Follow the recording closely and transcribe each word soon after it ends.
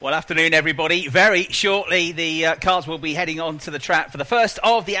Well, afternoon, everybody. Very shortly, the cars will be heading on to the track for the first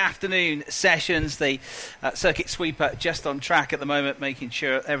of the afternoon sessions. The circuit sweeper just on track at the moment, making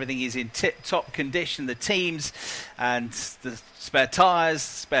sure everything is in tip-top condition. The teams and the spare tyres,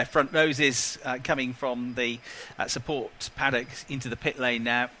 spare front noses coming from the support paddock into the pit lane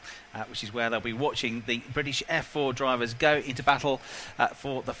now. Which is where they'll be watching the British F4 drivers go into battle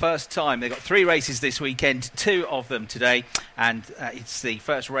for the first time. They've got 3 races this weekend, 2 of them today, and it's the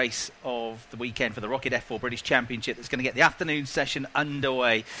first race of the weekend for the ROKiT F4 British Championship that's going to get the afternoon session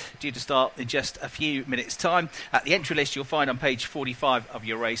underway, due to start in just a few minutes' time. The entry list you'll find on page 45 of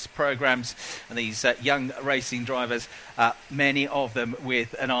your race programmes, and these young racing drivers, many of them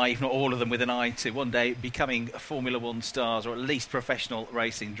with an eye, if not all of them with an eye to one day becoming Formula One stars, or at least professional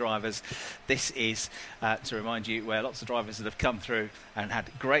racing drivers. This is, to remind you, where lots of drivers that have come through and had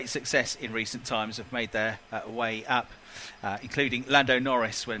great success in recent times have made their way up, including Lando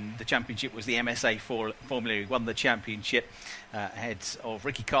Norris when the championship was the MSA Formula, who won the championship ahead of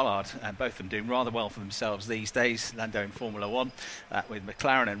Ricky Collard, and both of them doing rather well for themselves these days. Lando in Formula One with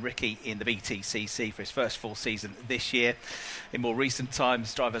McLaren, and Ricky in the BTCC for his first full season this year. In more recent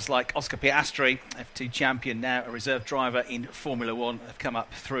times, drivers like Oscar Piastri, F2 champion, now a reserve driver in Formula One, have come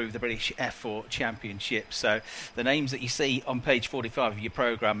up through the British F4 Championship. So the names that you see on page 45 of your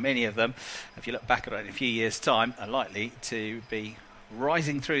programme, many of them, if you look back at it in a few years' time, are likely to be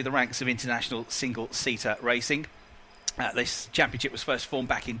rising through the ranks of international single-seater racing. This championship was first formed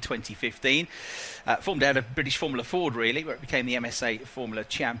back in 2015, formed out of British Formula Ford, really, where it became the MSA Formula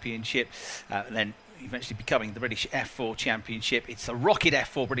Championship, and then eventually becoming the British F4 Championship. It's a ROKiT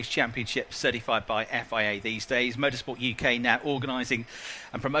F4 British Championship, certified by FIA these days. Motorsport UK now organising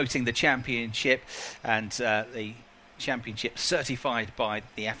and promoting the championship, and the championship certified by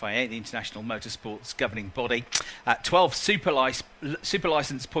the FIA, the International Motorsports Governing Body. 12 super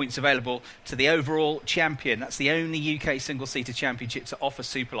licence points available to the overall champion. That's the only UK single-seater championship to offer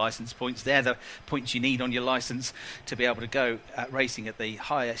super licence points. They're the points you need on your licence to be able to go racing at the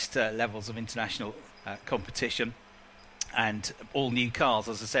highest levels of international competition. And all new cars,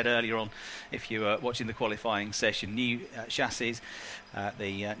 as I said earlier on, if you were watching the qualifying session, new chassis,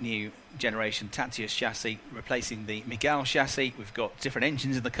 the new generation Tatius chassis replacing the Miguel chassis. We've got different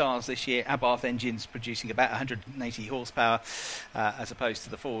engines in the cars this year. Abarth engines producing about 180 horsepower as opposed to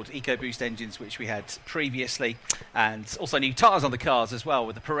the Ford EcoBoost engines which we had previously, and also new tyres on the cars as well,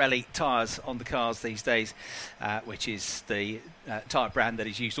 with the Pirelli tyres on the cars these days, which is the tyre brand that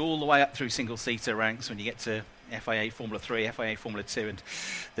is used all the way up through single-seater ranks. When you get to FIA Formula 3, FIA Formula 2 and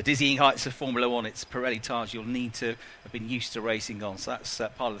the dizzying heights of Formula 1, it's Pirelli tyres you'll need to have been used to racing on. So that's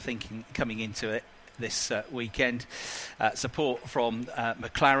part of the thinking coming into it this weekend. Support from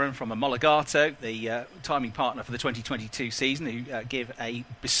McLaren, from Omologato, the timing partner for the 2022 season, who give a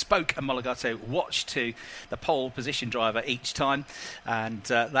bespoke Omologato watch to the pole position driver each time. And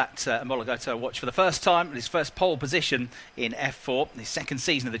that Omologato watch for the first time, his first pole position in F4, his second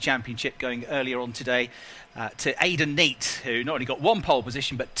season of the championship, going earlier on today to Aidan Neate, who not only got 1 pole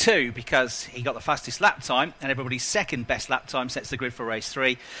position but 2, because he got the fastest lap time, and everybody's second best lap time sets the grid for race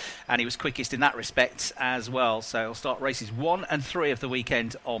 3, and he was quickest in that respect as well. So he'll start races 1 and 3 of the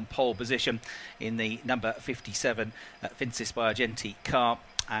weekend on pole position in the number 57 Finsis by Argenti car.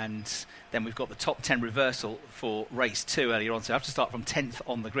 And then we've got the top 10 reversal for race 2 earlier on, so I have to start from 10th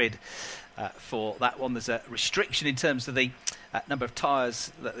on the grid for that one. There's a restriction in terms of the number of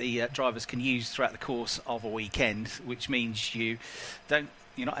tyres that the drivers can use throughout the course of a weekend, which means you're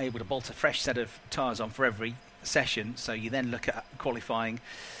not able to bolt a fresh set of tyres on for every session. So you then look at qualifying.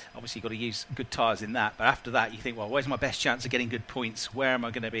 Obviously you've got to use good tyres in that, but after that you think, well, where's my best chance of getting good points? Where am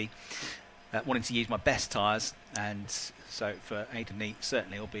I going to be wanting to use my best tyres? And so for Aidan Neate,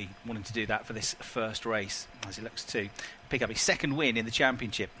 certainly he'll be wanting to do that for this first race, as he looks to pick up his second win in the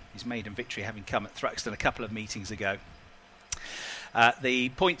championship, his maiden victory having come at Thruxton a couple of meetings ago. The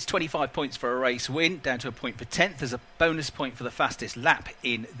points, 25 points for a race win, down to a point for 10th. There's a bonus point for the fastest lap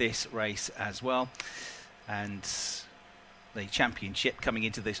in this race as well. And the championship coming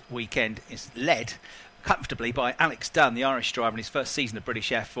into this weekend is led comfortably by Alex Dunn, the Irish driver, in his first season of British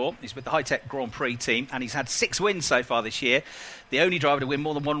F4. He's with the Hi-Tech Grand Prix team, and he's had 6 wins so far this year. The only driver to win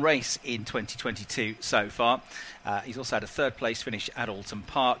more than 1 race in 2022 so far. He's also had a 3rd place finish at Alton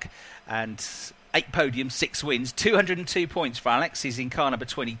Park, and 8 podiums, 6 wins, 202 points for Alex. He's in car number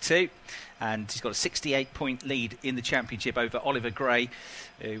 22. and he's got a 68-point lead in the championship over Oliver Gray,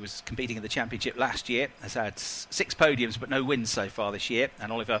 who was competing in the championship last year. Has had 6 podiums but no wins so far this year,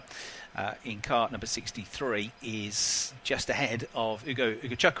 and Oliver in car number 63 is just ahead of Ugo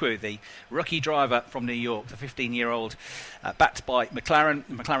Ugachukwu, the rookie driver from New York, the 15-year-old, backed by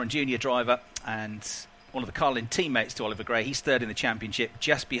McLaren Junior driver, and one of the Carlin teammates to Oliver Gray. He's third in the championship,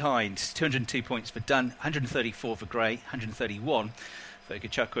 just behind. 202 points for Dunn, 134 for Gray, 131 for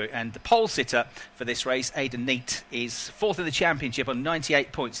Ugachukwu. And the pole sitter for this race, Aidan Neate, is fourth in the championship on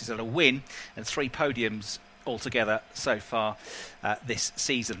 98 points. He's had a win and 3 podiums altogether so far this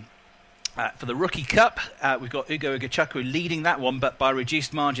season. For the Rookie Cup, we've got Ugo Ugachukwu leading that one, but by a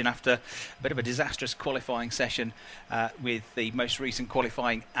reduced margin after a bit of a disastrous qualifying session with the most recent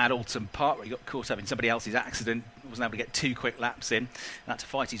qualifying at Alton Park, where he got caught up in somebody else's accident, wasn't able to get 2 quick laps in, and had to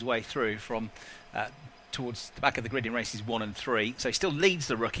fight his way through from towards the back of the grid in races 1 and 3. So he still leads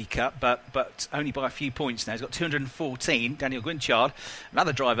the Rookie Cup, but only by a few points now. He's got 214. Daniel Guinchard,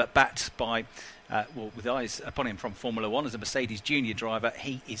 another driver backed by with eyes upon him from Formula 1 as a Mercedes Junior driver,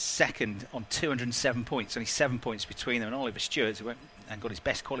 he is second on 207 points, only 7 points between them, and Oliver Stewart, who went and got his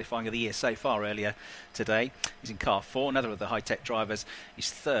best qualifying of the year so far earlier today. He's in car 4, another of the high-tech drivers, is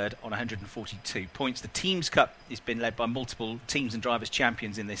third on 142 points. The Teams Cup has been led by multiple teams and drivers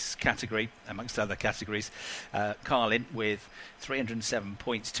champions in this category, amongst other categories. Carlin with 307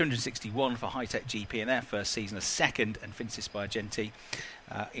 points, 261 for High-Tech GP in their first season, a second, and Vincis Argenti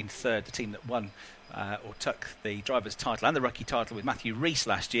in third, the team that won or took the driver's title and the rookie title with Matthew Rees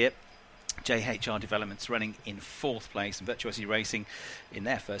last year. JHR Developments running in 4th place, and Virtuosi Racing in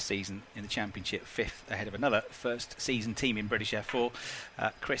their first season in the championship 5th, ahead of another first season team in British F4,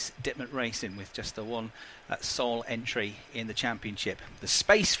 Chris Dittman Racing, with just the one sole entry in the championship. The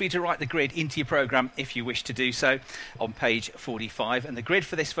space for you to write the grid into your programme if you wish to do so on page 45, and the grid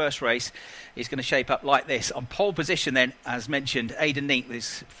for this first race is going to shape up like this. On pole position then, as mentioned, Aidan Neate with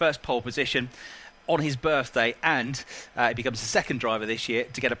his first pole position on his birthday, and he becomes the second driver this year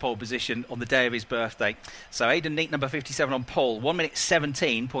to get a pole position on the day of his birthday. So Aidan Neate, number 57 on pole, 1 minute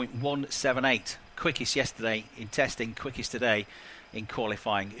 17.178. Quickest yesterday in testing, quickest today in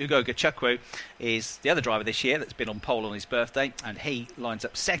qualifying. Ugo Ugachukwu is the other driver this year that's been on pole on his birthday, and he lines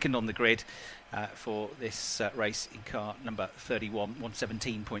up second on the grid for this race in car number 31,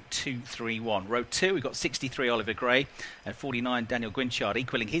 117.231. Row 2, we've got 63 Oliver Gray and 49 Daniel Guinchard,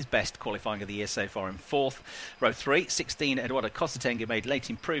 equaling his best qualifying of the year so far in 4th. Row 3, 16 Eduardo Costatenga made late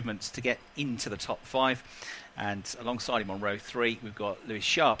improvements to get into the top 5. And alongside him on row 3, we've got Lewis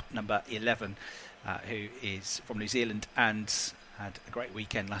Sharp, number 11, who is from New Zealand and had a great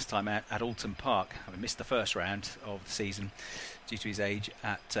weekend last time out at Alton Park, having missed the first round of the season due to his age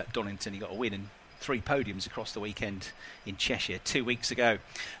at Donington. He got a win and 3 podiums across the weekend in Cheshire 2 weeks ago.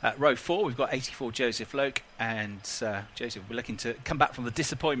 Row 4, we've got 84 Joseph Loke, and Joseph will be looking to come back from the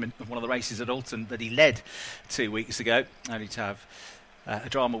disappointment of one of the races at Alton that he led 2 weeks ago, only to have a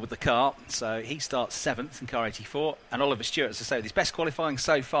drama with the car. So he starts 7th in car 84, and Oliver Stewart, as I say, with his best qualifying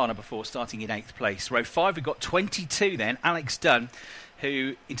so far, number 4, starting in 8th place. Row 5, we've got 22 then, Alex Dunn,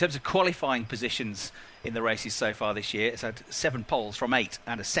 who in terms of qualifying positions in the races so far this year has had 7 poles from 8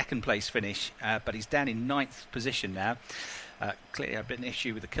 and a second place finish, but he's down in 9th position now. Clearly had a bit of an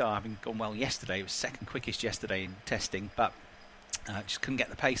issue with the car, having gone well yesterday. It was second quickest yesterday in testing, but just couldn't get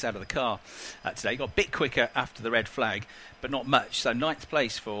the pace out of the car today. Got a bit quicker after the red flag, but not much. So 9th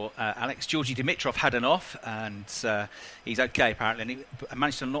place for Alex. Georgi Dimitrov had an off, and he's okay apparently, and he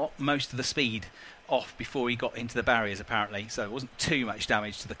managed to knock most of the speed off before he got into the barriers apparently, so it wasn't too much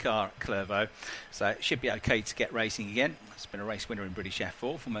damage to the car at Clervaux, so it should be okay to get racing again. It's been a race winner in British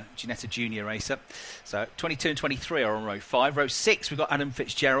F4 from a Ginetta Junior racer. So 22 and 23 are on row 5. Row 6, we've got Adam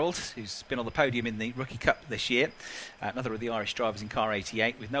Fitzgerald, who's been on the podium in the Rookie Cup this year, another of the Irish drivers in car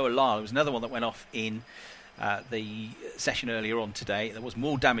 88, with Noah Lyle. There was another one that went off in the session earlier on today. There was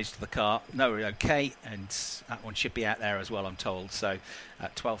more damage to the car. No, okay, and that one should be out there as well, I'm told. So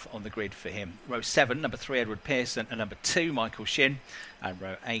 12th on the grid for him. Row 7, number 3 Edward Pearson, and number 2 Michael Shin. And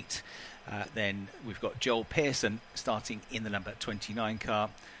row 8, then we've got Joel Pearson starting in the number 29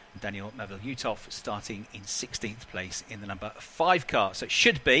 car. Daniel Melville-Uthoff starting in 16th place in the number 5 car. So it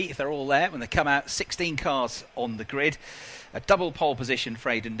should be, if they're all there when they come out, 16 cars on the grid. A double pole position for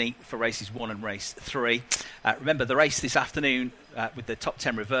Aidan Neate for races 1 and race 3. Remember the race this afternoon with the top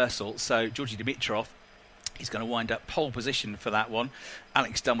 10 reversal, so Georgi Dimitrov is going to wind up pole position for that one.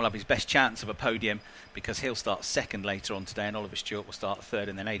 Alex Dunn will have his best chance of a podium because he'll start 2nd later on today, and Oliver Stewart will start 3rd,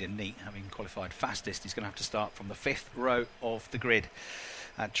 and then Aidan Neate, having qualified fastest, is going to have to start from the 5th row of the grid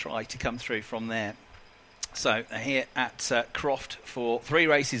and try to come through from there. So here at Croft for 3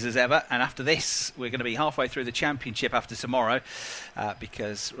 races as ever, and after this we're going to be halfway through the championship after tomorrow,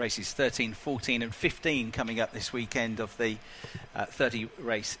 because races 13, 14 and 15 coming up this weekend of the 30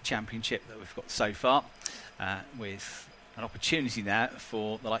 race championship that we've got so far, with an opportunity now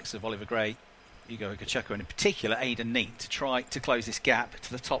for the likes of Oliver Gray, Ugo Ikechukwu and in particular Aidan Neate to try to close this gap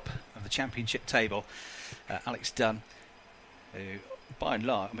to the top of the championship table. Alex Dunn, who by and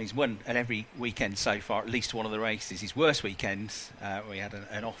large, I mean, he's won at every weekend so far, at least one of the races. His worst weekend, where he had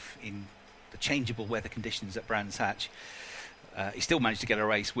an off in the changeable weather conditions at Brands Hatch. He still managed to get a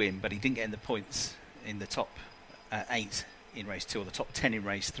race win, but he didn't get in the points in the top 8 in race 2 or the top 10 in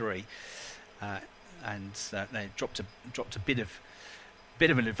race 3, and they dropped a bit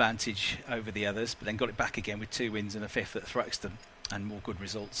of an advantage over the others, but then got it back again with 2 wins and a 5th at Thruxton and more good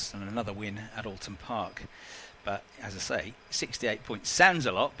results and another win at Alton Park. But as I say, 68 points sounds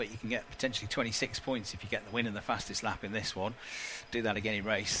a lot, but you can get potentially 26 points if you get the win and the fastest lap in this one. Do that again in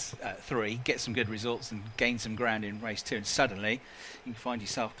race 3, get some good results and gain some ground in race 2, and suddenly you can find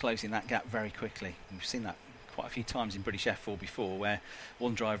yourself closing that gap very quickly. And we've seen that quite a few times in British F4 before, where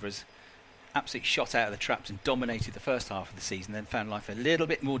one driver has absolutely shot out of the traps and dominated the first half of the season, then found life a little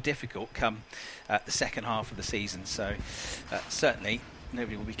bit more difficult come the second half of the season. So certainly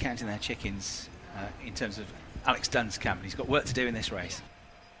nobody will be counting their chickens in terms of Alex Dunn's camp. He's got work to do in this race.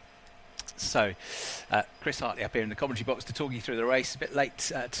 So Chris Hartley up here in the commentary box to talk you through the race. A bit late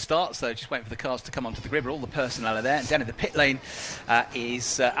to start, so just waiting for the cars to come onto the grid. All the personnel are there, and down in the pit lane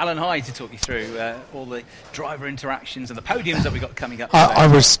is Alan Hyde to talk you through all the driver interactions and the podiums that we've got coming up. I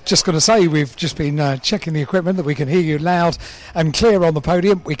was just going to say, we've just been checking the equipment that we can hear you loud and clear on the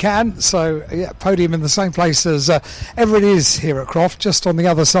podium. We can, so yeah, podium in the same place as ever it is here at Croft, just on the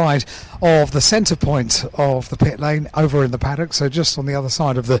other side of the centre point of the pit lane over in the paddock, so just on the other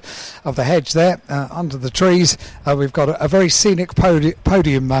side of the hedge there, under the trees. We've got a very scenic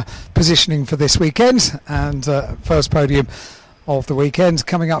podium positioning for this weekend, and first podium of the weekend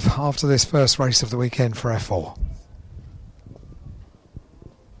coming up after this first race of the weekend for F4.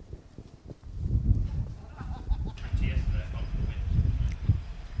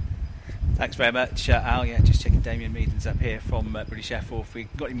 Thanks very much, Al. Yeah, just checking Damien Meaden's up here from British F4. If we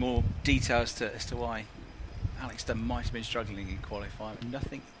got any more details as to why Alex Dunn might have been struggling in qualifying.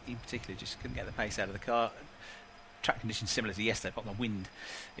 Nothing in particular, just couldn't get the pace out of the car. Track conditions similar to yesterday, but the wind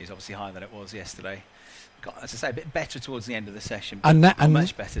is obviously higher than it was yesterday. Got, as I say, a bit better towards the end of the session, but not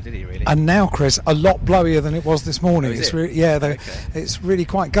much better, did he really? And now, Chris, a lot blowier than it was this morning. It's it's really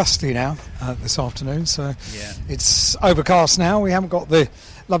quite gusty now this afternoon, so yeah. It's overcast now. We haven't got the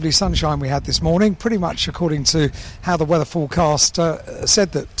lovely sunshine we had this morning, pretty much according to how the weather forecast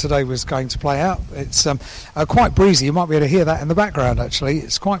said that today was going to play out. It's quite breezy. You might be able to hear that in the background, actually.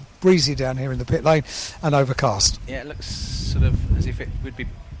 It's quite breezy down here in the pit lane and overcast. Yeah, it looks sort of as if it would be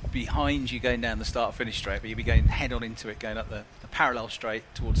behind you going down the start-finish straight, but you'll be going head on into it, going up the parallel straight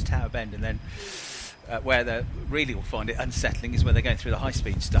towards Tower Bend, and then where they really will find it unsettling is where they're going through the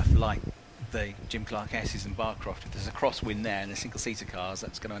high-speed stuff, like the Jim Clark S's and Barcroft. If there's a crosswind there and the single-seater cars,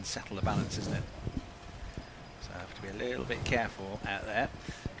 that's going to unsettle the balance, isn't it? So I have to be a little bit careful out there.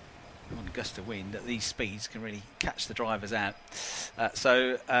 On a gust of wind at these speeds can really catch the drivers out.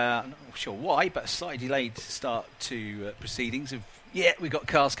 I'm not sure why, but a slightly delayed start to proceedings. We've got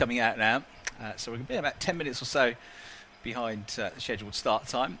cars coming out now. So we're going to be about 10 minutes or so behind the scheduled start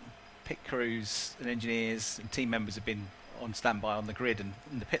time. Pit crews and engineers and team members have been on standby on the grid and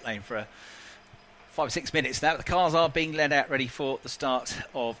in the pit lane for 5 or 6 minutes now. The cars are being led out ready for the start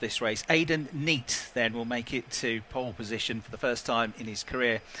of this race. Aidan Neate then will make it to pole position for the first time in his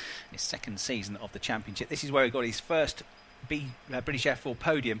career, his second season of the championship. This is where he got his first British F4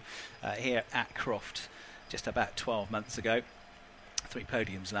 podium here at Croft just about 12 months ago. 3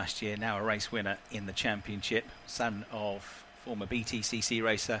 podiums last year, now a race winner in the championship, son of former BTCC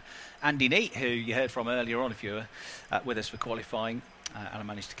racer Andy Neate, who you heard from earlier on if you were with us for qualifying. And I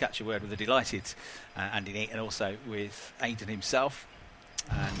managed to catch a word with the delighted Andy Neate and also with Aidan himself.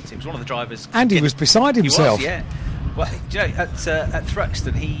 And he was one of the drivers. Andy was beside himself. He was, yeah. Well, you know, at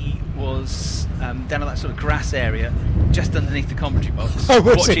Thruxton, he was down at that sort of grass area, just underneath the commentary box,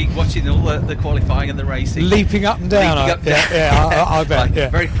 watching all the qualifying and the racing, leaping up and down. I bet. Like, yeah.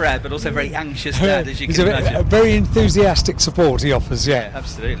 Very proud, but also very anxious dad, as you can imagine. A very enthusiastic support he offers. Yeah,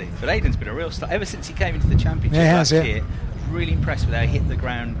 absolutely. But Aidan's been a real star ever since he came into the championship last year. Really impressed with how he hit the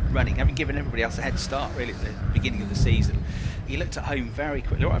ground running, having given everybody else a head start really at the beginning of the season. he looked at home very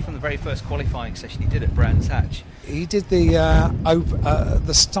quickly, right from the very first qualifying session he did at Brands Hatch. He did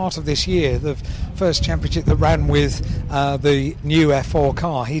the start of this year, the first championship that ran with the new F4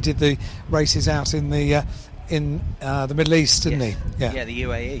 car. He did the races out in the Middle East, didn't he? Yeah, the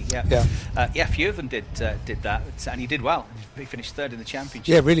UAE. Yeah, a few of them did that, and he did well. He finished third in the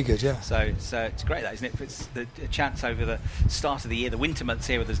championship. Yeah, really good. Yeah. So it's great, that, isn't it? It's the chance over the start of the year, the winter months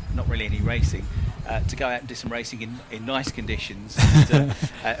here, where there's not really any racing, to go out and do some racing in nice conditions. And,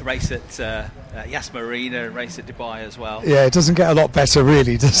 race at Yas Marina, race at Dubai as well. Yeah, it doesn't get a lot better,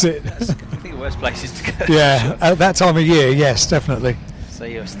 really, does it? I think the worst places to go. Yeah, at that time of year, yes, definitely. So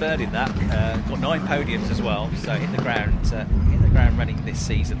he was third in that. Got 9 podiums as well. So hit the ground running this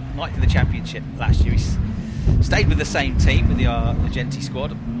season. Ninth in the championship last year. He's stayed with the same team, with the Argenti squad,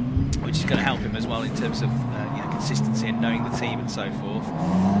 which is going to help him as well in terms of consistency and knowing the team and so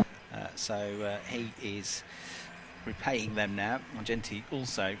forth. So he is repaying them now. Argenti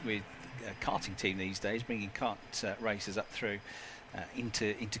also with a karting team these days, bringing kart racers up through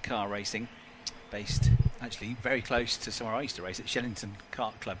into car racing, based actually very close to somewhere I used to race at Shellington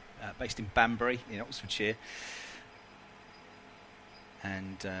Kart Club, based in Banbury in Oxfordshire.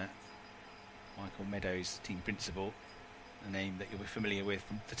 And Michael Meadows, team principal, a name that you'll be familiar with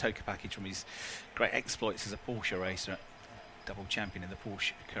from the Toka package from his great exploits as a Porsche racer, double champion in the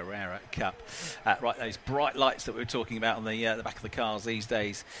Porsche Carrera Cup. Right, those bright lights that we were talking about on the back of the cars these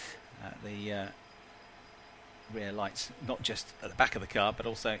days, the rear lights, not just at the back of the car, but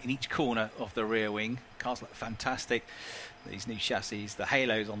also in each corner of the rear wing. Cars look fantastic. These new chassis, the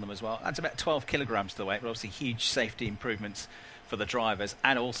halos on them as well. Adds about 12 kilograms to the weight, but obviously huge safety improvements for the drivers,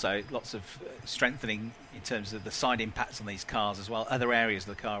 and also lots of strengthening in terms of the side impacts on these cars as well. Other areas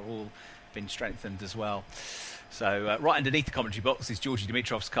of the car have all been strengthened as well. So right underneath the commentary box is Georgi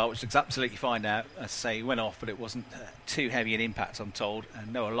Dimitrov's car, which looks absolutely fine now. As I say, it went off, but it wasn't too heavy an impact, I'm told.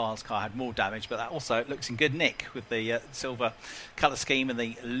 And Noah Lyle's car had more damage, but that also looks in good nick with the silver colour scheme and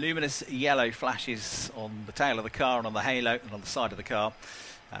the luminous yellow flashes on the tail of the car and on the halo and on the side of the car.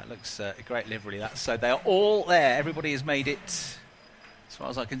 Looks a great livery, that. So they are all there. Everybody has made it, as far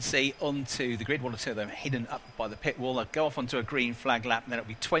as I can see, onto the grid. One or two of them hidden up by the pit wall. They'll go off onto a green flag lap, and then it'll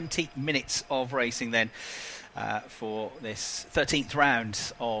be 20 minutes of racing then for this 13th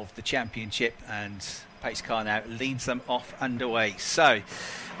round of the championship, and pace car now leads them off underway. So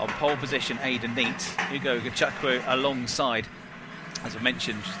on pole position, Aidan Neat, Ugo Gachukwu alongside. As I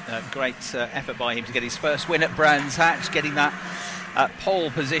mentioned, great effort by him to get his first win at Brands Hatch, getting that pole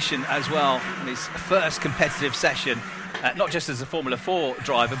position as well in his first competitive session. Not just as a Formula 4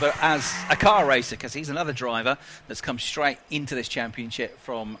 driver, but as a car racer, because he's another driver that's come straight into this championship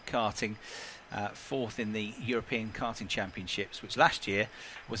from karting. Fourth in the European Karting Championships, which last year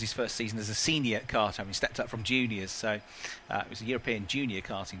was his first season as a senior karter. He stepped up from juniors, so it was a European junior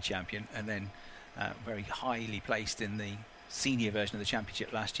karting champion, and then very highly placed in the senior version of the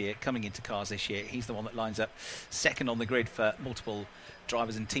championship last year. Coming into cars this year, he's the one that lines up second on the grid for multiple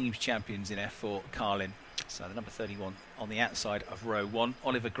drivers and teams champions in F4 Carlin. So the number 31 on the outside of row 1.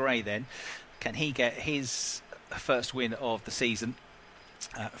 Oliver Gray then, can he get his first win of the season?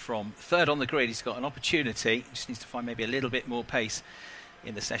 From third on the grid, he's got an opportunity. Just needs to find maybe a little bit more pace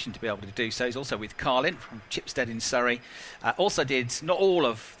in the session to be able to do so. He's also with Carlin from Chipstead in Surrey. Also did not all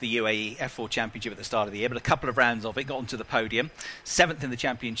of the UAE F4 Championship at the start of the year, but a couple of rounds of it. Got onto the podium. 7th in the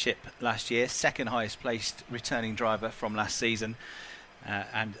championship last year. Second highest placed returning driver from last season.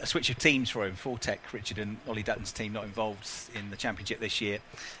 And a switch of teams for him. Fortec, Richard and Ollie Dutton's team not involved in the championship this year,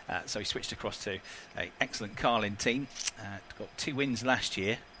 so he switched across to an excellent Carlin team. Got 2 wins last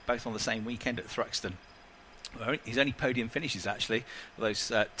year, both on the same weekend at Thruxton. Well, his only podium finishes actually,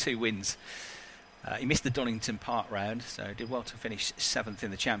 those 2 wins. He missed the Donington Park round, so did well to finish 7th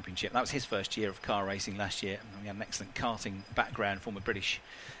in the championship. That was his first year of car racing last year. And he had an excellent karting background, former British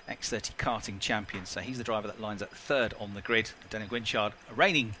X30 karting champion. So he's the driver that lines up third on the grid. Daniel Gwynchard, a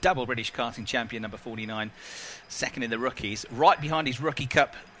reigning double British karting champion, number 49, second in the rookies. Right behind his Rookie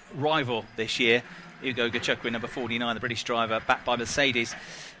Cup rival this year, Ugo Gachukwu, number 49, the British driver, backed by Mercedes.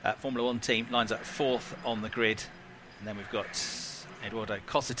 Formula 1 team lines up 4th on the grid. And then we've got Eduardo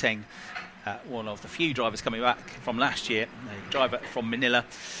Cosseteng, one of the few drivers coming back from last year, a driver from Manila,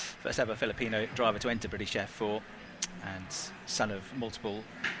 first ever Filipino driver to enter British F4, and son of multiple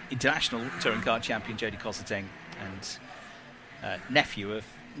international touring car champion Jody Cosseteng, and nephew of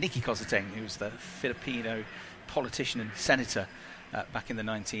Nicky Cosseteng, who was the Filipino politician and senator back in the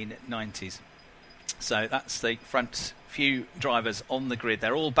 1990s. So that's the front few drivers on the grid.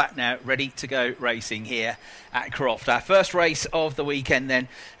 They're all back now, ready to go racing here at Croft. Our first race of the weekend then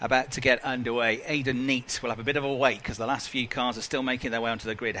about to get underway. Aidan Neate will have a bit of a wait because the last few cars are still making their way onto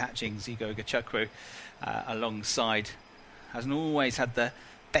the grid. Hatchings, Igo Gachukwu alongside. Hasn't always had the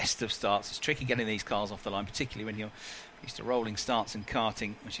best of starts. It's tricky getting these cars off the line, particularly when you're used to rolling starts and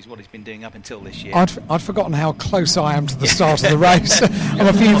karting, which is what he's been doing up until this year. I'd forgotten how close I am to the start of the race. I'm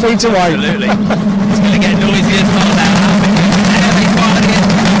a few feet away. Absolutely. It's going to get noisy as well now.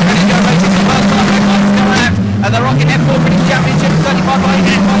 And the Rocket F4 British Championship 35 by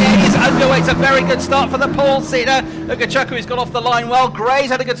FIA is underway. It's a very good start for the Paul Cedar. Gachukwu has got off the line well. Gray's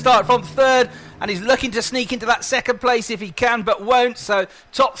had a good start from third, and he's looking to sneak into that second place if he can, but won't. So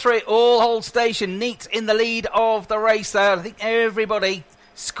top three all hold station. Neat in the lead of the race there. I think everybody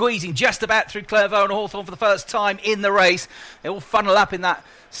squeezing just about through Clairvaux and Hawthorn for the first time in the race. They all funnel up in that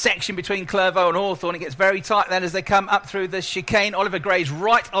section between Clairvaux and Hawthorn. It gets very tight then as they come up through the chicane. Oliver Gray's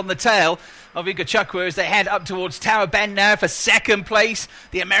right on the tail of Gachukwu as they head up towards Tower Bend now for second place.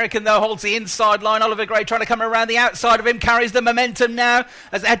 The American, though, holds the inside line. Oliver Gray trying to come around the outside of him, carries the momentum now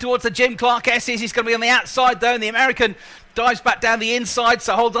as they head towards the Jim Clark S's. He's going to be on the outside, though, and the American dives back down the inside,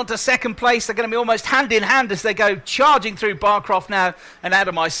 so holds on to second place. They're going to be almost hand in hand as they go charging through Barcroft now and out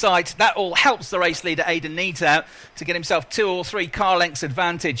of my sight. That all helps the race leader Aidan Neate out to get himself 2 or 3 car lengths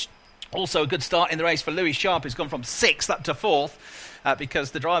advantage. Also a good start in the race for Louis Sharp, who's gone from 6th up to 4th. Because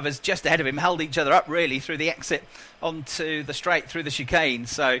the drivers just ahead of him held each other up really through the exit onto the straight through the chicane.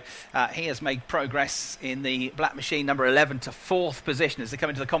 So he has made progress in the Black Machine number 11 to 4th position as they come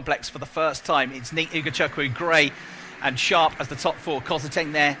into the complex for the first time. It's Neate, Gachukwu, Gray and Sharp as the top 4.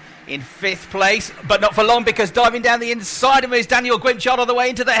 Kosateng there in 5th place, but not for long because diving down the inside of him is Daniel Guinchard on the way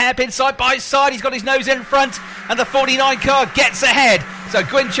into the hairpin side by side. He's got his nose in front and the 49 car gets ahead. So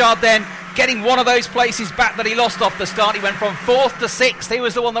Guinchard then getting one of those places back that he lost off the start. He went from 4th to 6th. He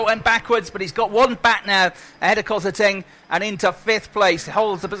was the one that went backwards, but he's got one back now ahead of Kosateng and into 5th place. He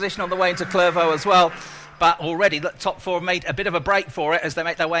holds the position on the way into Clairvaux as well. But already the top 4 have made a bit of a break for it as they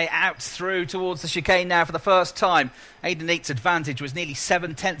make their way out through towards the chicane now for the first time. Aidan Neate's advantage was nearly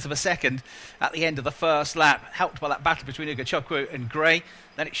 7/10 of a second at the end of the first lap, helped by that battle between Gachukwu and Gray.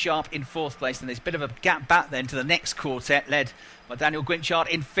 Then it's Sharp in 4th place, and there's a bit of a gap back then to the next quartet, led by Daniel Guinchard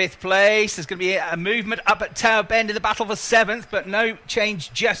in 5th place. There's going to be a movement up at Tower Bend in the battle for 7th, but no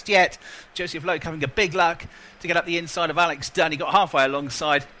change just yet. Joseph Loke having a big luck to get up the inside of Alex Dunn. He got halfway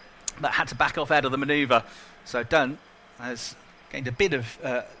alongside, but had to back off out of the manoeuvre. So Dunn has gained a bit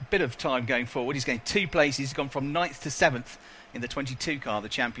of time going forward. He's gained 2 places. He's gone from 9th to 7th in the 22 car, the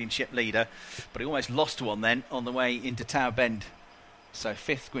championship leader. But he almost lost one then on the way into Tower Bend. So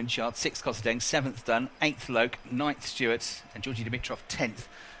 5th Guinchard, 6th Kosateng, 7th Dunn, 8th Loke, 9th Stewart, and Georgi Dimitrov 10th.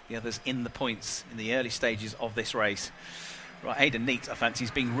 The others in the points in the early stages of this race. Right, Aidan Neate, I fancy,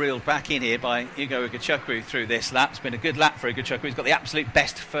 is being reeled back in here by Igo Gachukwu through this lap. It's been a good lap for Gachukwu. He's got the absolute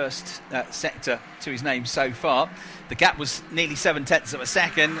best first sector to his name so far. The gap was nearly 7/10 of a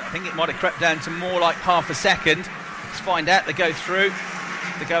second. I think it might have crept down to more like half a second. Let's find out. They go through.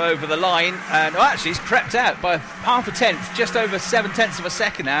 They go over the line. And actually, it's crept out by half a tenth, just over 7/10 of a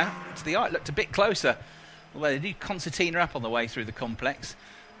second now. To the eye, it looked a bit closer. Although they do concertina up on the way through the complex.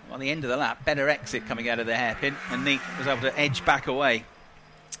 On the end of the lap, better exit coming out of the hairpin, and Neate was able to edge back away.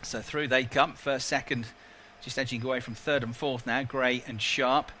 So through they come, first, second, just edging away from 3rd and 4th now, Gray and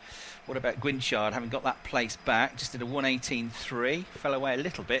Sharp. What about Guinchard, having got that place back, just did a 1:18.3, fell away a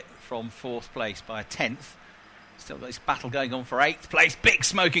little bit from 4th place by a 10th. Still got this battle going on for 8th place, big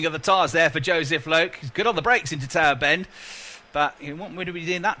smoking of the tyres there for Joseph Loke. He's good on the brakes into Tower Bend. But you won't really be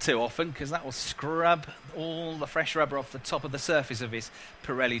doing that too often because that will scrub all the fresh rubber off the top of the surface of his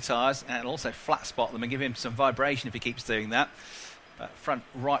Pirelli tyres, and it'll also flat spot them and give him some vibration if he keeps doing that. But front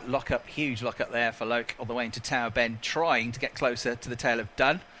right lock-up, huge lock-up there for Loke on the way into Tower Bend, trying to get closer to the tail of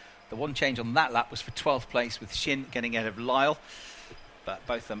Dunn. The one change on that lap was for 12th place with Shin getting ahead of Lyle. But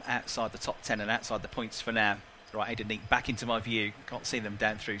both of them outside the top 10 and outside the points for now. Right, Aidan Neate back into my view. Can't see them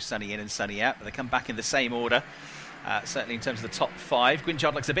down through sunny in and sunny out, but they come back in the same order. Certainly in terms of the top 5.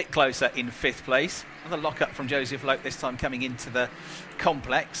 Guinchard looks a bit closer in 5th place. Another lock-up from Joseph Loke this time coming into the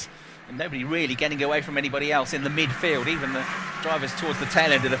complex. And nobody really getting away from anybody else in the midfield. Even the drivers towards the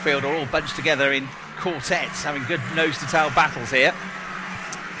tail end of the field are all bunched together in quartets, having good nose-to-tail battles here.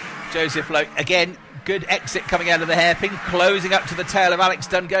 Joseph Loke, again, good exit coming out of the hairpin, closing up to the tail of Alex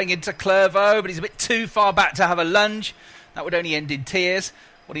Dunn going into Clairvaux, but he's a bit too far back to have a lunge. That would only end in tears.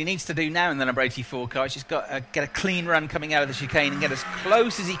 What he needs to do now in the number 84 car is just got to get a clean run coming out of the chicane and get as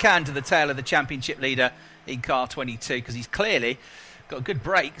close as he can to the tail of the championship leader in car 22, because he's clearly got good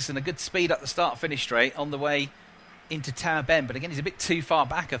brakes and a good speed up the start-finish straight on the way into Tower Bend. But again, he's a bit too far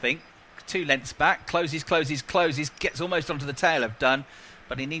back, I think. 2 lengths back, closes, gets almost onto the tail of Dunn.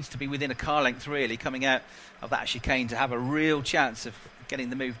 But he needs to be within a car length, really, coming out of that chicane to have a real chance of getting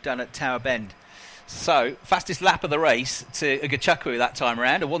the move done at Tower Bend. So, fastest lap of the race to Ugachukwu that time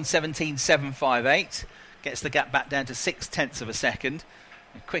around, a 1:17.758. Gets the gap back down to 0.6 of a second.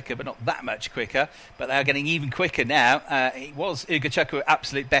 Quicker, but not that much quicker. But they are getting even quicker now. It was Ugachukwu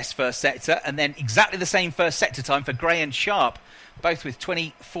absolute best first sector, and then exactly the same first sector time for Gray and Sharp, both with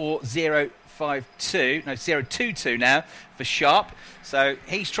 0.22 now for Sharp. So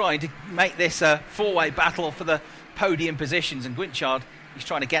he's trying to make this a 4-way battle for the podium positions, and Gwinchard, he's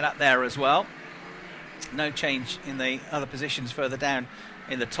trying to get up there as well. No change in the other positions further down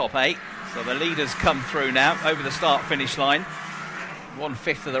in the top 8. So the leaders come through now over the start-finish line.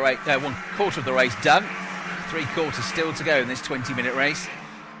 1/5 of the race, 1/4 of the race done. 3/4 still to go in this 20-minute race.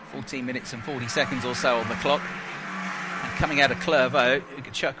 14 minutes and 40 seconds or so on the clock. And coming out of Clervaux,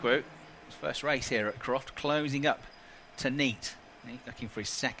 Ugachukwu, his first race here at Croft, closing up to Neat. Looking for his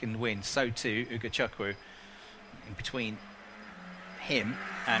second win. So too Ugachukwu. In between him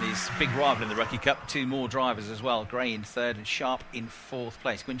and his big rival in the Rookie Cup, 2 more drivers as well. Gray in 3rd and Sharp in 4th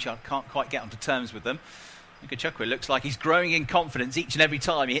place. Gwinchard can't quite get onto terms with them. Ugachukwu looks like he's growing in confidence each and every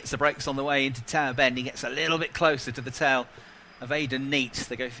time he hits the brakes on the way into Tower Bend. He gets a little bit closer to the tail of Aidan Neat.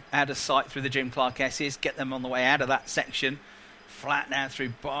 They go out of sight through the Jim Clark S's, get them on the way out of that section. Flat now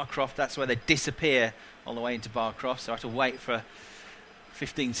through Barcroft. That's where they disappear on the way into Barcroft. So I have to wait for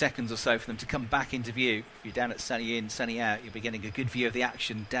 15 seconds or so for them to come back into view. If you're down at Sunny In, Sunny Out, you'll be getting a good view of the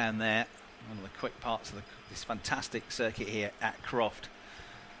action down there. One of the quick parts of this fantastic circuit here at Croft.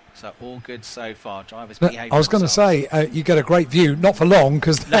 So all good so far. Drivers behave. I was going to say, you get a great view, not for long,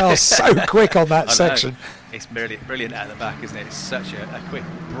 because they are so quick on that section. It's brilliant at the back, isn't it? It's such a quick.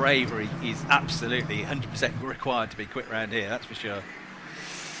 Bravery is absolutely 100% required to be quick round here, that's for sure.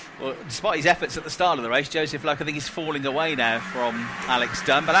 Well, despite his efforts at the start of the race, Joseph Luck, I think, is falling away now from Alex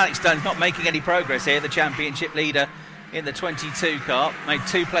Dunn. But Alex Dunn's not making any progress here, the championship leader in the 22 car. Made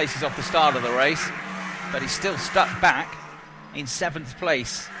 2 places off the start of the race, but he's still stuck back in 7th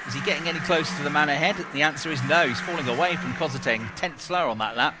place. Is he getting any closer to the man ahead? The answer is no. He's falling away from Kozateng, 10th slower on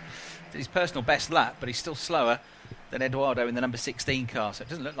that lap. It's his personal best lap, but he's still slower than Eduardo in the number 16 car. So it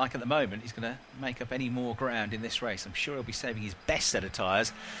doesn't look like at the moment he's going to make up any more ground in this race. I'm sure he'll be saving his best set of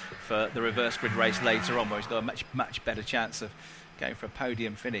tyres for the reverse grid race later on, where he's got a much better chance of going for a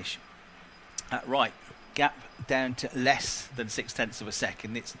podium finish. Right, gap down to less than 0.6 of a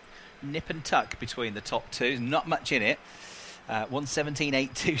second. It's nip and tuck between the top 2. There's not much in it.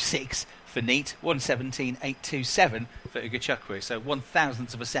 1:17.826 for Neat, 1:17.827 for Ugachukwu. So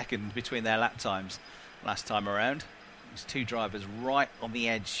 1/1000th of a second between their lap times last time around. These 2 drivers right on the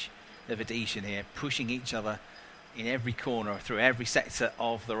edge of adhesion here, pushing each other in every corner through every sector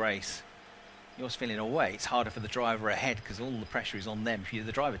of the race. You're feeling away. It's harder for the driver ahead because all the pressure is on them. If you're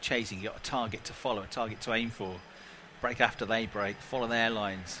the driver chasing, you've got a target to follow, a target to aim for. Brake after they brake, follow their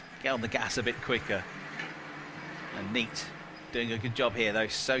lines, get on the gas a bit quicker. And Neat doing a good job here, though,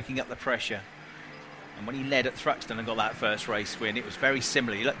 soaking up the pressure. And when he led at Thruxton and got that first race win, it was very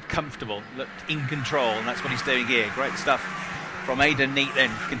similar. He looked comfortable, looked in control, and that's what he's doing here. Great stuff from Aidan Neat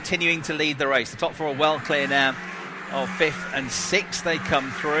then, continuing to lead the race. The top 4 are well clear now of 5th and 6th. They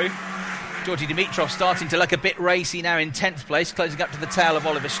come through. Georgi Dimitrov starting to look a bit racy now in 10th place, closing up to the tail of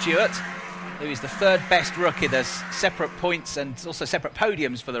Oliver Stewart, who is the 3rd best rookie. There's separate points and also separate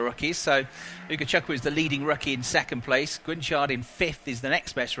podiums for the rookies. So Ugachukwu is the leading rookie in 2nd place. Gwinchard in 5th is the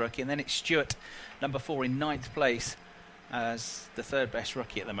next best rookie. And then it's Stewart, number 4, in 9th place as the 3rd best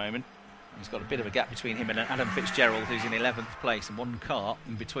rookie at the moment. He's got a bit of a gap between him and Adam Fitzgerald, who's in 11th place, and 1 car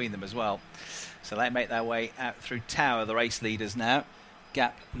in between them as well. So they make their way out through Tower, the race leaders now.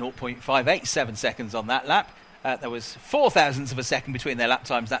 Gap 0.587 seconds on that lap. There was 0.004 of a second between their lap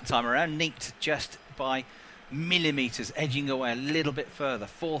times that time around. Neat just by millimetres, edging away a little bit further.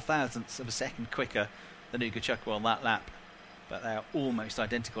 0.004 of a second quicker than Ugachukwu on that lap. But they are almost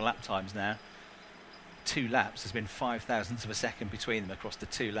identical lap times now. 2 laps. There's been 0.005 of a second between them across the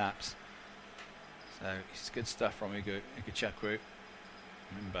 2 laps. So it's good stuff from Ugachukwu.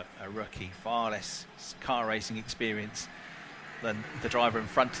 Remember, a rookie, far less car racing experience than the driver in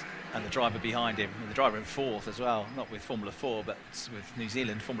front and the driver behind him, and the driver in 4th as well, not with Formula 4 but with New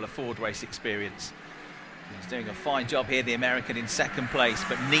Zealand Formula Ford race experience. He's doing a fine job here, the American in 2nd place,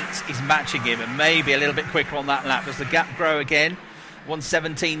 but Neat is matching him and maybe a little bit quicker on that lap. Does the gap grow again?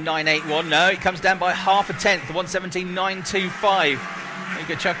 1:17.981. No, it comes down by 0.5 to 1:17.925.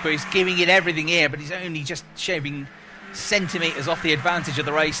 Ugachukwu is giving it everything here, but he's only just shaving centimetres off the advantage of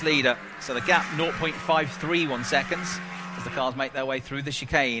the race leader. So the gap 0.531 seconds as the cars make their way through the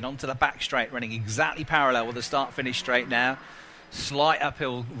chicane onto the back straight, running exactly parallel with the start-finish straight now. Slight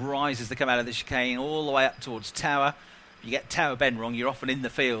uphill rise as they come out of the chicane all the way up towards Tower. You get Tower Bend wrong, you're often in the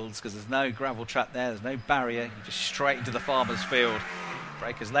fields because there's no gravel trap there, there's no barrier, you're just straight into the farmer's field.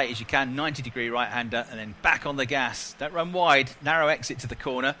 Brake as late as you can, 90-degree right-hander, and then back on the gas. Don't run wide, narrow exit to the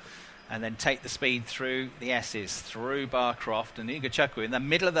corner, and then take the speed through the S's, through Barcroft and Ugo Chukwu in the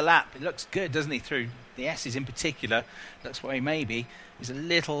middle of the lap. It looks good, doesn't he, through the S's in particular. Looks where he maybe is a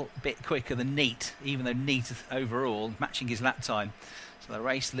little bit quicker than Neat, even though Neat overall matching his lap time. So the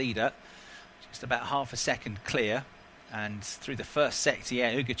race leader just about half a second clear. And through the first sector,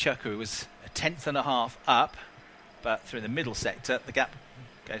 Ugo Chukwu was a tenth and a half up, but through the middle sector, the gap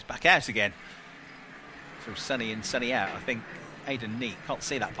goes back out again. Through sunny in, sunny out. I think Aidan Neat, can't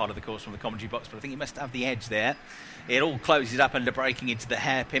see that part of the course from the commentary box, but I think he must have the edge there. It all closes up under braking into the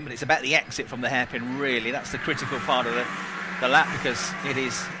hairpin, but it's about the exit from the hairpin, really. That's the critical part of the lap, because it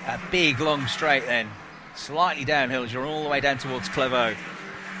is a big, long straight then. Slightly downhill as you're all the way down towards Clervaux.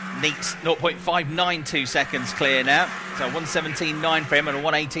 Neat's 0.592 seconds clear now. So 1:17.9 for him and a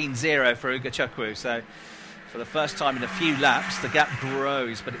 1:18.0 for Ugo Chukwu. So for the first time in a few laps, the gap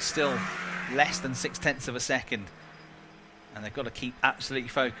grows, but it's still less than 0.6 of a second. And they've got to keep absolutely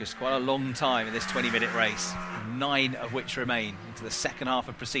focused quite a long time in this 20-minute race, 9 of which remain into the second half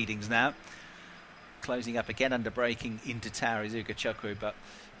of proceedings now. Closing up again under braking into Tower is Ugo Chukwu, but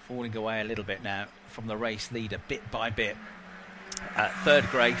falling away a little bit now from the race leader bit by bit. Third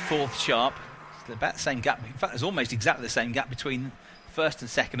grade, fourth sharp. It's about the same gap. In fact, there's almost exactly the same gap between first and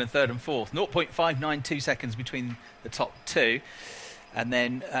second and third and fourth. 0.592 seconds between the top two. And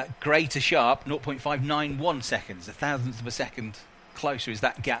then grey to sharp, 0.591 seconds. A thousandth of a second closer is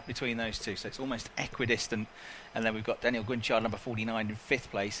that gap between those two. So it's almost equidistant. And then we've got Daniel Guinchard, number 49, in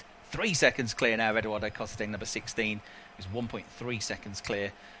fifth place. 3 seconds clear now of Eduardo Cosseteng, number 16, who's 1.3 seconds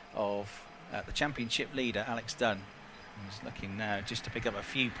clear of the championship leader, Alex Dunn. He's looking now just to pick up a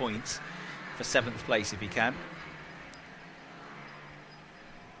few points for 7th place if he can.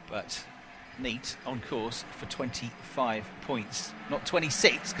 But Neat on course for 25 points, not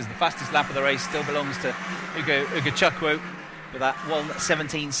 26, because the fastest lap of the race still belongs to Ugo Chukwu with that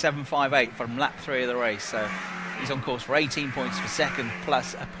 1:17.758 from lap 3 of the race. So he's on course for 18 points for second,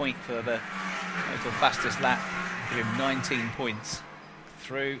 plus a point for the total fastest lap. Give him 19 points.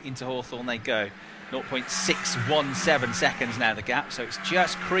 Through into Hawthorne they go. 0.617 seconds now the gap, so it's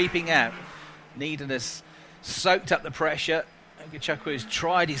just creeping out. Needham has soaked up the pressure. Ugo Chukwu has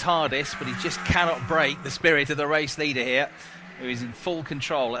tried his hardest, but he just cannot break the spirit of the race leader here, who is in full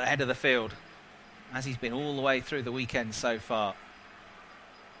control at the head of the field, as he's been all the way through the weekend so far.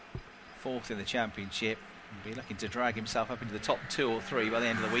 Fourth in the championship. He'll be looking to drag himself up into the top 2 or 3 by the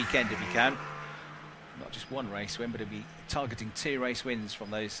end of the weekend if he can. Not just one race win, but he'll be targeting 2 race wins from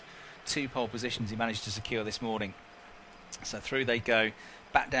those 2 pole positions he managed to secure this morning. So through they go,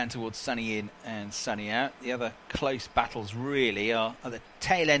 back down towards Sunny In and Sunny Out. The other close battles really are at the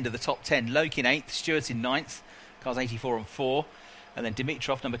tail end of the top 10. Loke in 8th, Stewart's in 9th, cars 84 and 4, and then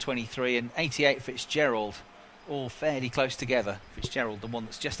Dimitrov number 23 and 88 Fitzgerald, all fairly close together. Fitzgerald, the one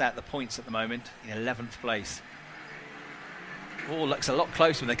that's just out the points at the moment, in 11th place. All looks a lot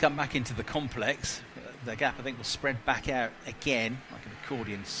closer when they come back into the complex. The gap, I think, will spread back out again, like an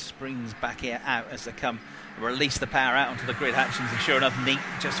accordion, springs back out as they come, release the power out onto the grid. Hutchins, and sure enough, Neat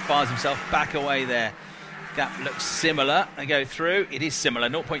just fires himself back away there. Gap looks similar. They go through. It is similar,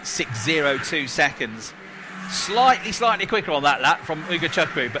 0.602 seconds. Slightly quicker on that lap from Ugo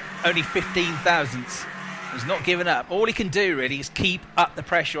Chukwu, but only 15 thousandths. He's not given up. All he can do, really, is keep up the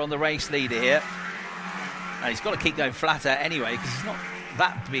pressure on the race leader here. And he's got to keep going flat out anyway, because it's not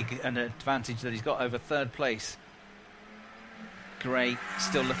that big an advantage that he's got over third place. Gray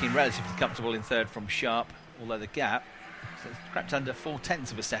still looking relatively comfortable in third from Sharp, although the gap has crept under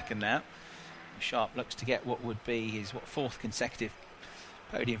 0.4 of a second now. Sharp looks to get what would be his 4th consecutive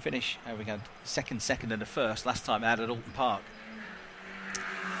podium finish. We had second, and a first last time out at Alton Park.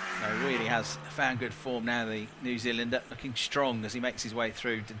 So really has found good form now, the New Zealander, looking strong as he makes his way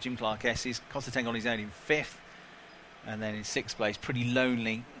through to Jim Clark S's. Cosseteng on his own in 5th, and then in 6th place, pretty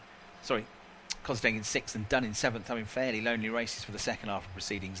lonely. Sorry, Cosseteng in 6th and Dunn in 7th, having fairly lonely races for the second half of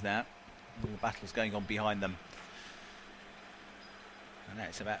proceedings now. All the battles going on behind them. And now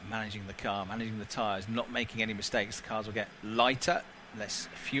it's about managing the car, managing the tyres, not making any mistakes. The cars will get lighter, less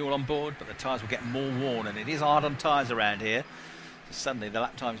fuel on board, but the tyres will get more worn, and it is hard on tyres around here. So suddenly the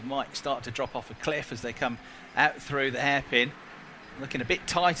lap times might start to drop off a cliff as they come out through the hairpin. Looking a bit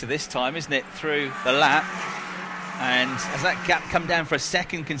tighter this time, isn't it, through the lap? And has that gap come down for a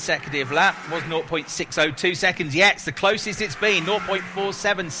second consecutive lap? It was 0.602 seconds. Yeah, it's the closest it's been,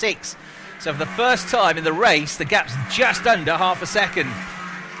 0.476. So for the first time in the race, the gap's just under half a second.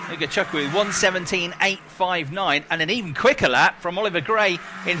 Ugo Chukwu with 1:17.859, and an even quicker lap from Oliver Gray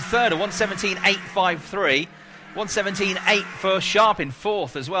in third, 1:17.853. 1:17.8 for Sharp in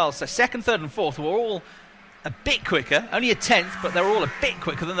fourth as well. So second, third and fourth were all a bit quicker, only a tenth, but they're all a bit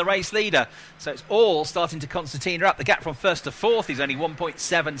quicker than the race leader. So it's all starting to concertina up. The gap from first to fourth is only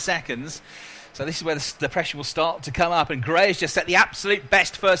 1.7 seconds. So this is where the pressure will start to come up. And Gray has just set the absolute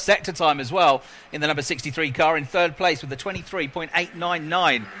best first sector time as well in the number 63 car in third place with the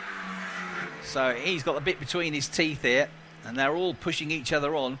 23.899. So he's got the bit between his teeth here, and they're all pushing each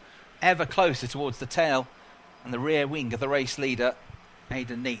other on ever closer towards the tail and the rear wing of the race leader,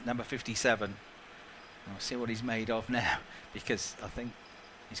 Aidan Neate, number 57. We'll see what he's made of now, because I think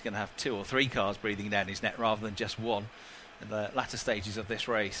he's going to have 2 or 3 cars breathing down his neck rather than just one in the latter stages of this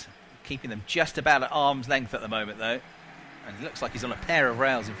race. Keeping them just about at arm's length at the moment, though. And it looks like he's on a pair of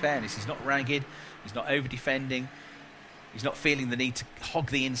rails, in fairness. He's not ragged, he's not over-defending, he's not feeling the need to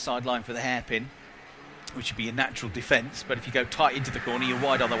hog the inside line for the hairpin, which would be a natural defence. But if you go tight into the corner, you're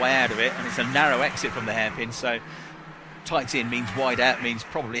wide on the way out of it, and it's a narrow exit from the hairpin, so tight in means wide out, means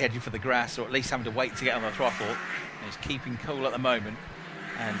probably heading for the grass, or at least having to wait to get on the throttle. And he's keeping cool at the moment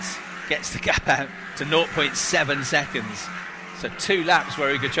and gets the gap out to 0.7 seconds. So 2 laps where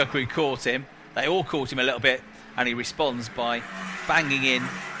Ugo Chukwu caught him. They all caught him a little bit, and he responds by banging in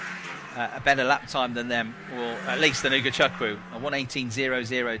a better lap time than them, or at least than Ugo Chukwu, a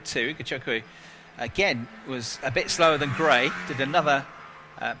 1:18.002. Ugo Chukwu again was a bit slower than Gray, did another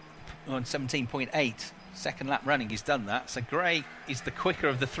 17.8 second lap running. He's done that. So Gray is the quicker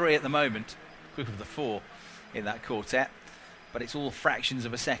of the 3 at the moment, quicker of the 4 in that quartet. But it's all fractions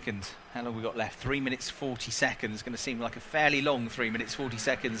of a second. How long have we got left? 3 minutes 40 seconds. Going to seem like a fairly long 3 minutes 40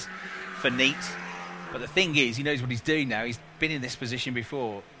 seconds for Neate. But the thing is, he knows what he's doing now. He's been in this position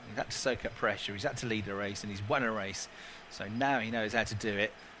before. He's had to soak up pressure. He's had to lead a race, and he's won a race. So now he knows how to do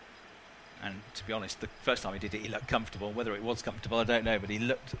it. And to be honest, the first time he did it, he looked comfortable. Whether it was comfortable, I don't know. But he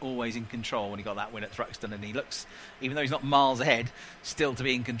looked always in control when he got that win at Thruxton. And he looks, even though he's not miles ahead, still to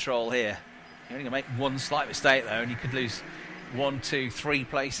be in control here. You're only going to make one slight mistake, though, and you could lose 1, 2, 3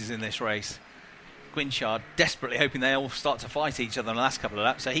 places in this race. Guinchard desperately hoping they all start to fight each other in the last couple of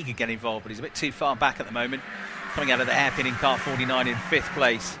laps so he could get involved, but he's a bit too far back at the moment, coming out of the hairpin in car 49 in 5th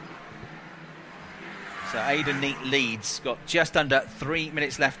place. So Aidan Neate leads, got just under 3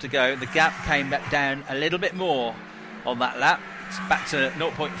 minutes left to go. The gap came back down a little bit more on that lap. It's back to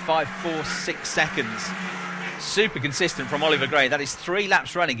 0.546 seconds. Super consistent from Oliver Gray. That is 3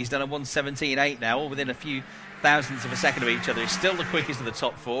 laps running. He's done a 1:17.8 now, all within a few thousandths of a second of each other. He's still the quickest of the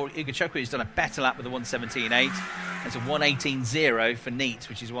top 4. Ugo Chukwu has done a better lap with a 1:17.8. It's a 1:18.0 for Neate,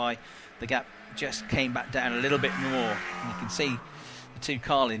 which is why the gap just came back down a little bit more. And you can see the 2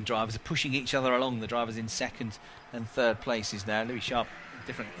 Carlin drivers are pushing each other along. The drivers in 2nd and 3rd places now. Louis Sharp,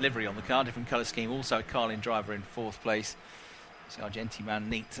 different livery on the car, different colour scheme. Also a Carlin driver in 4th place. It's the Argenti man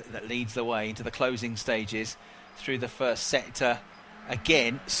Neate that leads the way into the closing stages through the first sector.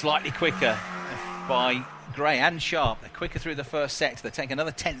 Again, slightly quicker by Gray and Sharp. They're quicker through the first sector. They take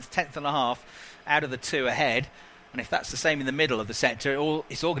another tenth and a half out of the 2 ahead. And if that's the same in the middle of the sector,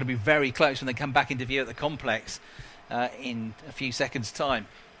 it's all going to be very close when they come back into view at the complex in a few seconds' time.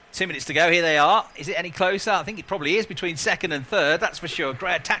 2 minutes to go. Here they are. Is it any closer? I think it probably is between 2nd and 3rd. That's for sure.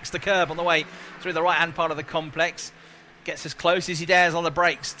 Gray attacks the curb on the way through the right-hand part of the complex. Gets as close as he dares on the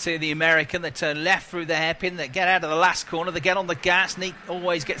brakes to the American. They turn left through the hairpin. They get out of the last corner. They get on the gas. Neate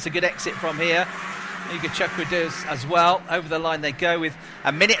always gets a good exit from here. Ugo Chukwu does as well. Over the line they go with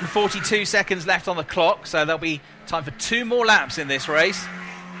 1 minute and 42 seconds left on the clock. So there'll be time for 2 more laps in this race.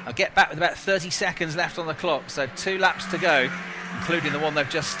 I'll get back with about 30 seconds left on the clock. So 2 laps to go, including the one they've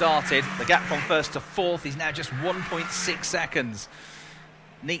just started. The gap from 1st to 4th is now just 1.6 seconds.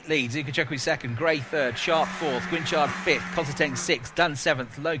 Neate leads, Ugo Chukwu 2nd, Gray 3rd, Sharp 4th, Guinchard 5th, Constantine 6th, Dunn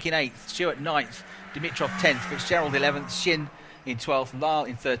 7th, Lokin 8th, Stewart 9th, Dimitrov 10th, Fitzgerald 11th, Shin in 12th, Lyle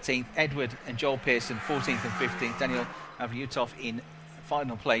in 13th, Edward and Joel Pearson 14th and 15th, Daniel Avlyutov in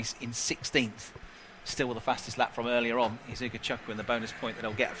final place in 16th. Still with the fastest lap from earlier on is Ugo Chukwu, and the bonus point that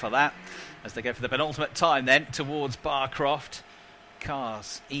he'll get for that as they go for the penultimate time then towards Barcroft.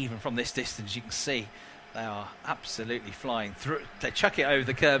 Cars, even from this distance, you can see they are absolutely flying through. They chuck it over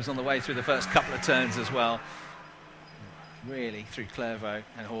the curbs on the way through the first couple of turns as well. Really through Clairvaux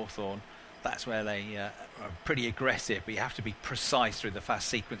and Hawthorne. That's where they are pretty aggressive, but you have to be precise through the fast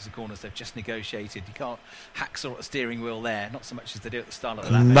sequence of corners they've just negotiated. You can't hacksaw at the steering wheel there, not so much as they do at the start of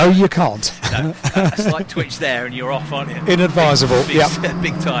the lap. No, you can't. No, a slight twitch there and you're off, aren't you? Inadvisable,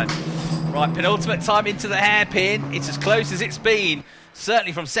 Big time. Right, penultimate time into the hairpin. It's as close as it's been,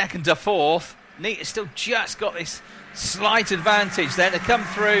 certainly from second to fourth. Neat has still just got this slight advantage then to come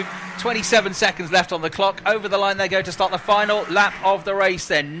through. 27 seconds left on the clock. Over the line they go to start the final lap of the race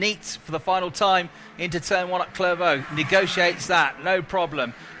then. Neat for the final time into turn one at Clervaux. Negotiates that, no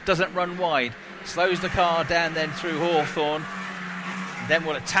problem. Doesn't run wide. Slows the car down then through Hawthorn. Then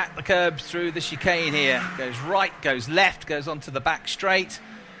will attack the curbs through the chicane here. Goes right, goes left, goes onto the back straight.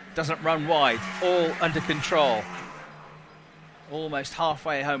 Doesn't run wide. All under control. Almost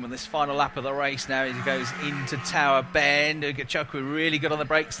halfway home on this final lap of the race now as he goes into Tower Bend. Ugo Chukwu really good on the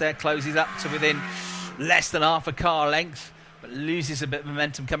brakes there, closes up to within less than half a car length, but loses a bit of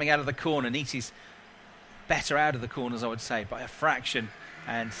momentum coming out of the corner. Neaty's better out of the corners, I would say, by a fraction,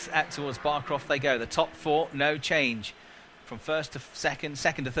 and out towards Barcroft they go. The top four, no change. From first to second,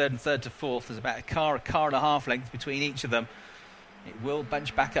 second to third, and third to fourth, there's about a car and a half length between each of them. It will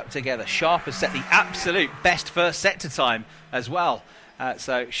bunch back up together. Sharp has set the absolute best first sector time as well.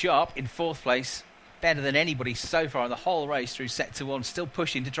 So Sharp in fourth place, better than anybody so far in the whole race through sector one, still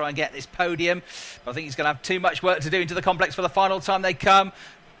pushing to try and get this podium. But I think he's going to have too much work to do into the complex for the final time they come.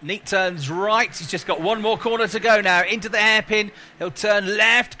 Neat turns right. He's just got one more corner to go now. Into the hairpin. He'll turn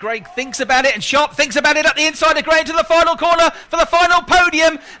left. Greg thinks about it, and Sharp thinks about it up the inside of Gray into the final corner for the final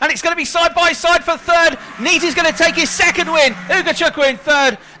podium. And it's going to be side by side for third. Neat is going to take his second win. Ugo Chukwu in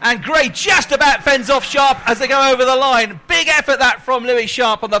third. And Gray just about fends off Sharp as they go over the line. Big effort that from Louis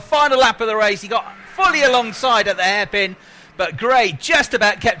Sharp on the final lap of the race. He got fully alongside at the hairpin, but Gray just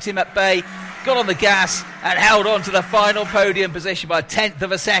about kept him at bay. Got on the gas and held on to the final podium position by a tenth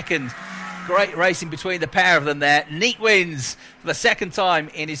of a second. Great racing between the pair of them there. Neat wins for the second time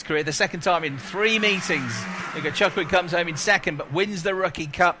in his career, the second time in 3 meetings. Ugo Chukwu comes home in second, but wins the Rookie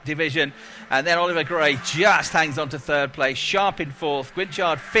Cup division. And then Oliver Gray just hangs on to third place. Sharp in fourth,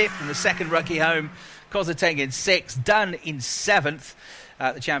 Guinchard fifth in the second rookie home. Kozateng in sixth, Dunn in seventh,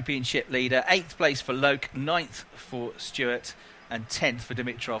 the championship leader. 8th place for Loke, 9th for Stewart, and 10th for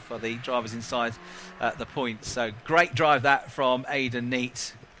Dimitrov are the drivers inside the points. So great drive that from Aidan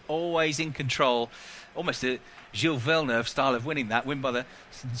Neat. Always in control. Almost a Gilles Villeneuve style of winning that. Win by the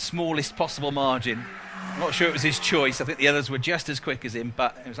smallest possible margin. I'm not sure it was his choice. I think the others were just as quick as him,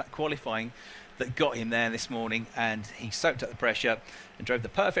 but it was that qualifying that got him there this morning, and he soaked up the pressure and drove the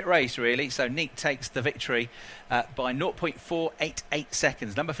perfect race, really. So Neat takes the victory by 0.488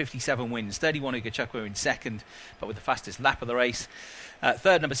 seconds. Number 57 wins. 31 Ugo Chukwu in second, but with the fastest lap of the race.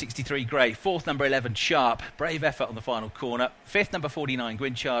 Third, number 63 Gray. Fourth, number 11 Sharp. Brave effort on the final corner. Fifth, number 49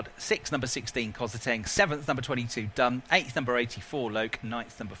 Guinchard. Sixth, number 16 Kozateng. Seventh, number 22 Dunn. Eighth, number 84 Loke.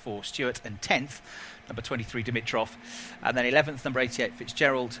 Ninth, number 4 Stewart. And 10th, number 23 Dimitrov. And then 11th, number 88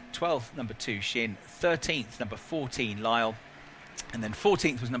 Fitzgerald. 12th, number 2 Shin. 13th, number 14 Lyle. And then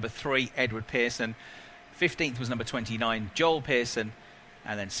 14th was number 3 Edward Pearson. 15th was number 29 Joel Pearson.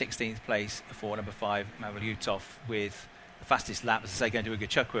 And then 16th place for number 5 Mavil Utov, with the fastest lap, as I say, going to Ugo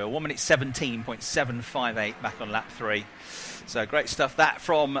Chukwu. 1 minute 17.758 back on lap 3. So great stuff that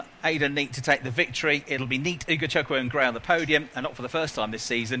from Aidan Neat to take the victory. It'll be Neat, Ugo Chukwu and Gray on the podium, and not for the first time this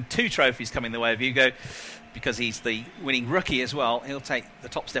season. 2 trophies coming the way of Ugo, because he's the winning rookie as well. He'll take the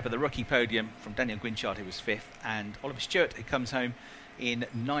top step of the rookie podium from Daniel Guinchard, who was 5th, and Oliver Stewart, who comes home in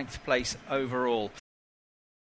 9th place overall.